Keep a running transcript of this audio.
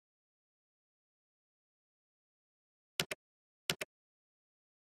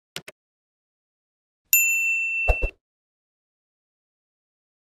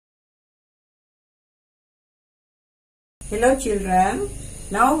Hello children,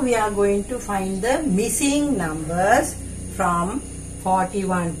 now we are going to find the missing numbers from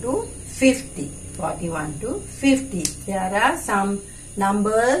 41 to 50. 41 to 50. There are some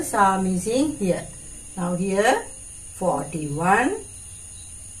numbers are missing here. Now here 41.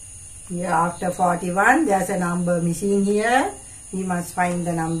 Here after 41 there is a number missing here. We must find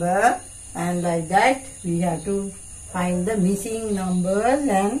the number, and like that we have to find the missing numbers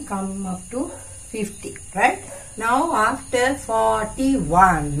and come up to 50, right? Now after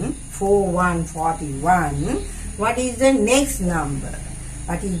 41, 41, what is the next number?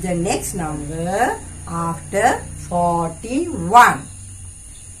 What is the next number after 41?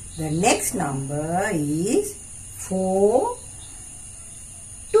 The next number is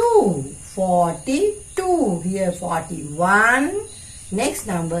 42. 42. Here 41. Next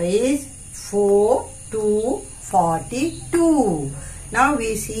number is 42. 42. Now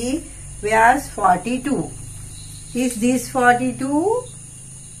we see where's 42. Is this 42?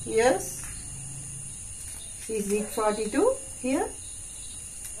 Yes. Is it 42 here?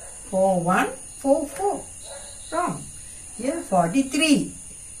 4144. Wrong. Here 43.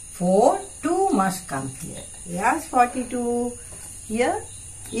 42 must come here. Yes, 42. Here.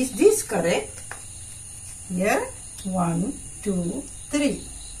 Is this correct? Here 1, 2, 3.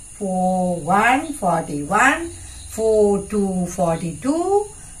 41 41. 42 42.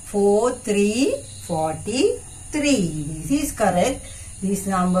 43 43. This is correct. This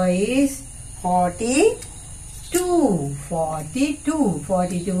number is 42. 42.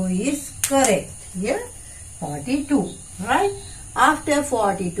 42 is correct. Here 42. Right? After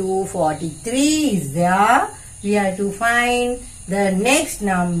 42, 43 is there. We have to find the next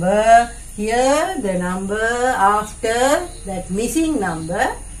number. Here the number after that missing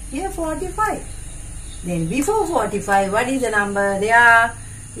number. Here 45. Then before 45, what is the number there?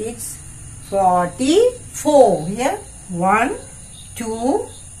 It's 44. Here 1, 2,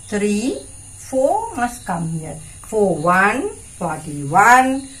 3, 4 must come here. 41,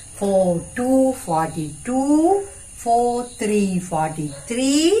 41, 42, 42, 43,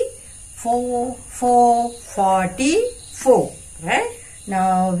 43, 44, 44. Right?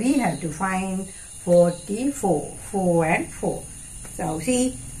 Now we have to find 44. 4 and 4. So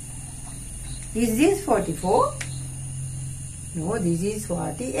see, is this 44? No, this is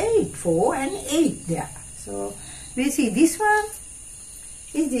 48. 4 and 8 there. So we see this one.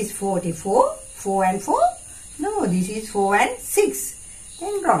 Is this 44? 4 and 4? No, this is 4 and 6.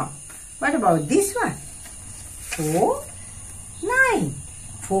 Then wrong. What about this one? 4, 9.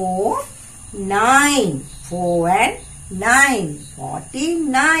 4, 9. 4 and 9.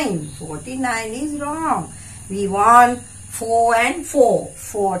 49. 49 is wrong. We want 4 and 4.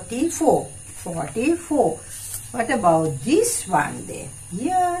 44. 44. What about this one then?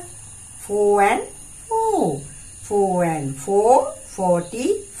 Here, 4 and 4. 4 and 4,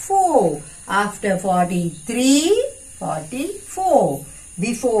 44. After 43, 44.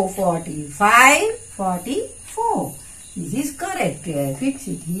 Before 45, 44. This is correct. Fix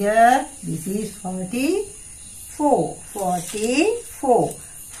it here. This is 44. 44.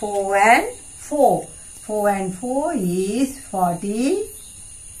 4 and 4. 4 and 4 is 44.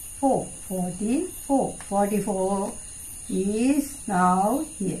 44. 44 is now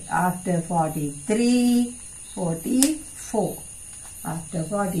here. After 43, 44. After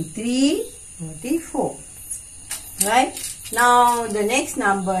 43, 44. Right? Now the next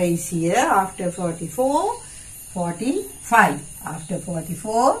number is here. After 44, 45. After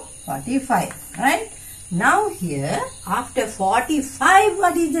 44, 45. Right? Now here, after 45,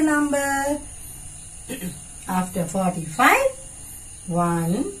 what is the number? After 45,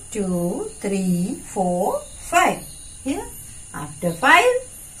 1, 2, 3, 4, 5. Here, after 5,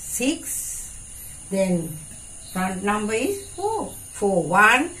 6. Then front number is 4. 4,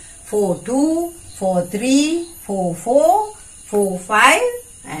 1, 4, 2, 4, 3, 4, 4, 4, 5,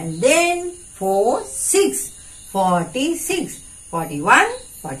 and then 4, 6. 46. 41,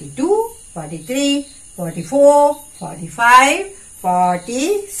 42, 43, 44, 45,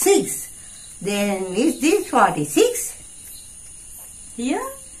 46. Then is this 46? Here?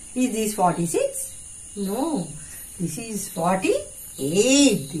 Is this 46? No. This is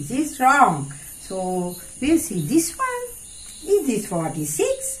 48. This is wrong. So, we'll see this one. Is this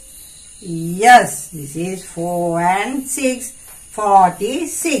 46? Yes. This is 4 and 6.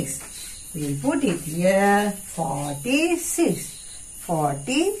 46. We'll put it here. 46.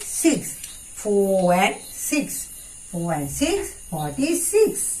 46. 4 and 6. 4 and 6.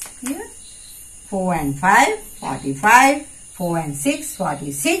 46. Here. 4 and 5. 45. 4 and 6.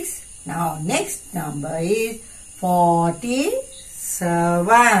 46. Now next number is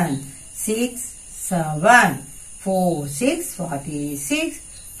 47. 6, 7. 4, 6, 46.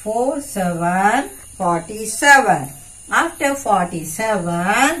 4, 7, 47. After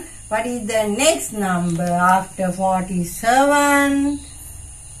 47, what is the next number after 47?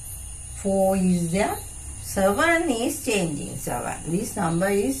 4 is there. 7 is changing. 7. This number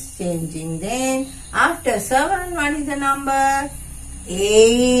is changing. Then after 7, what is the number?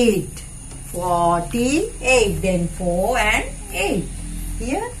 8. 48. Then 4 and 8.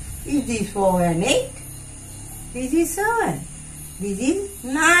 Here is this 4 and 8. This is 7. This is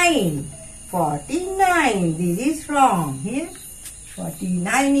 9. 49. This is wrong. Here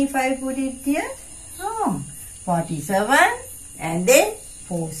 49 if I put it here. Wrong. 47 and then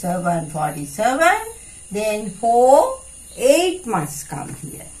 4, 7, 47. Then 4, 8 must come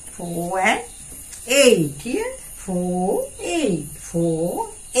here. 4 and 8 here. 4, 8. 4,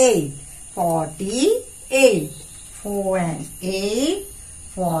 8. 48. 4 and 8.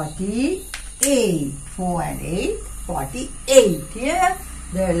 48. 4 and 8. 48. Here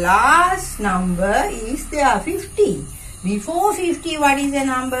the last number is there, 50. Before 50, what is the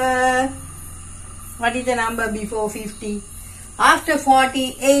number? What is the number before 50? After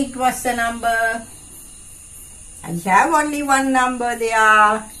 48, what's the number? I have only one number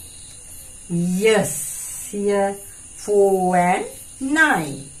there. Yes, here 4 and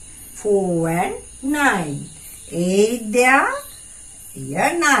 9. 4 and 9. 8 there.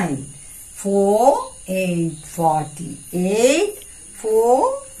 Here 9. 4, 8, 48.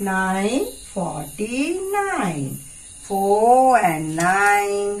 4, 9, 49. 4 and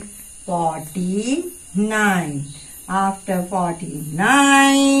 9, 49. After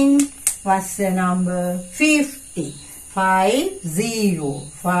 49, what's the number? 50. 5, 0.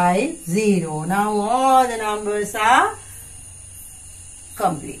 5, 0. Now all the numbers are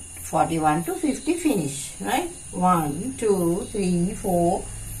complete. 41 to 50 finish. Right? 1, 2, 3, 4,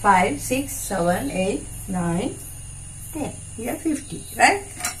 5, 6, 7, 8, 9, 10. Here 50. Right?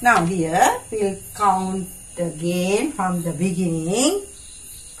 Now here we'll count again from the beginning.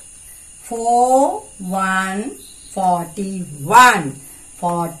 4, 1, 41.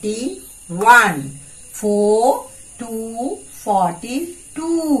 41. 4, 2,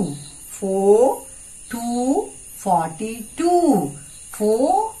 42. 4, 2, 42.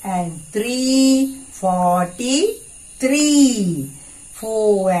 4 and 3, 43.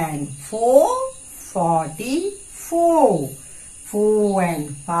 4 and 4, 44. 4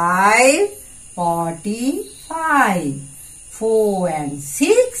 and 5, 45. 4 and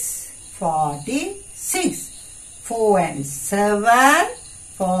 6, 46. 4 and 7,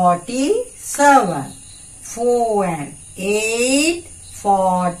 47. 4 and 8,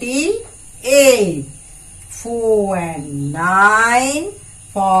 48. 4 and 9,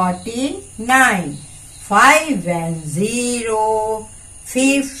 49. 5 and 0,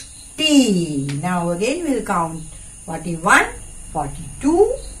 50. Now again we'll count 41,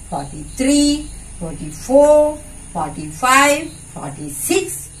 42, 43, 44, 45,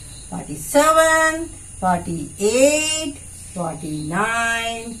 46, 47, 48,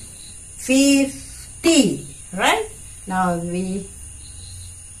 49, 50. Right? Now we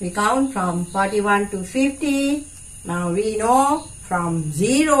count from 41 to 50. Now we know from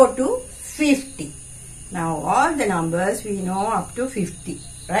 0 to 50. Now all the numbers we know up to 50.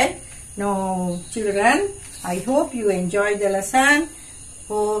 Right? Now children, I hope you enjoyed the lesson.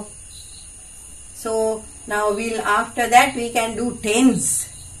 So now after that we can do tens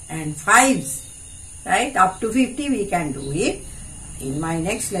and fives. Right? Up to 50 we can do it. In my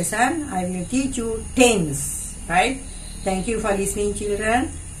next lesson I will teach you tens. Right? Thank you for listening,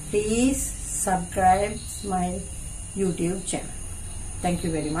 children. Please subscribe my YouTube channel. Thank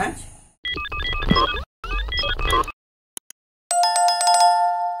you very much.